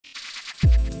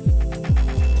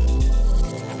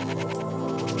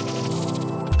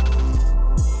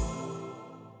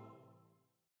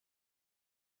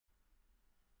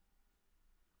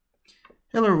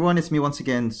Hello everyone, it's me once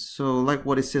again. So like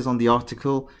what it says on the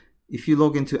article, if you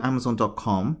log into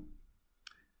Amazon.com,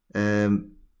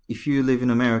 if you live in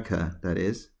America, that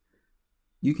is,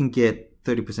 you can get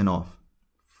 30% off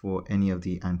for any of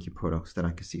the Anki products that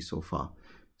I can see so far.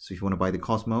 So if you want to buy the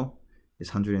Cosmo,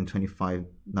 it's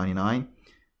 $125.99,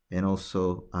 and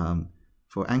also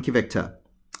for Anki Vector,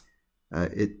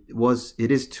 it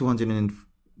is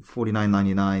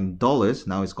 $249.99.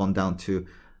 Now it's gone down to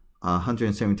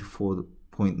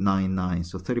 $174.99,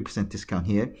 so 30% discount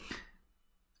here.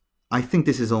 I think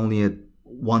this is only a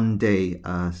one-day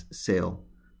sale,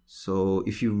 so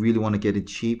if you really want to get it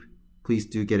cheap, please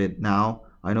do get it now.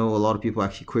 I know a lot of people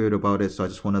actually queried about it, so I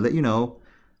just want to let you know,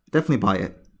 definitely buy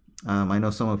it. I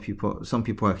know some people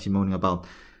are actually moaning about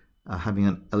having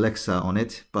an Alexa on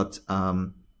it, but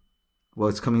well,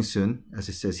 it's coming soon, as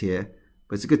it says here,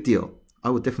 but it's a good deal. I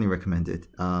would definitely recommend it.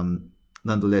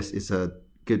 Nonetheless, it's a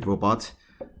good robot,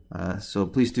 so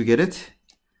please do get it,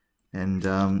 and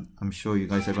I'm sure you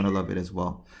guys are going to love it as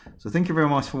well. So thank you very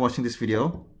much for watching this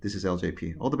video. This is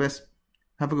LJP. All the best.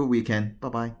 Have a good weekend. Bye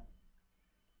bye.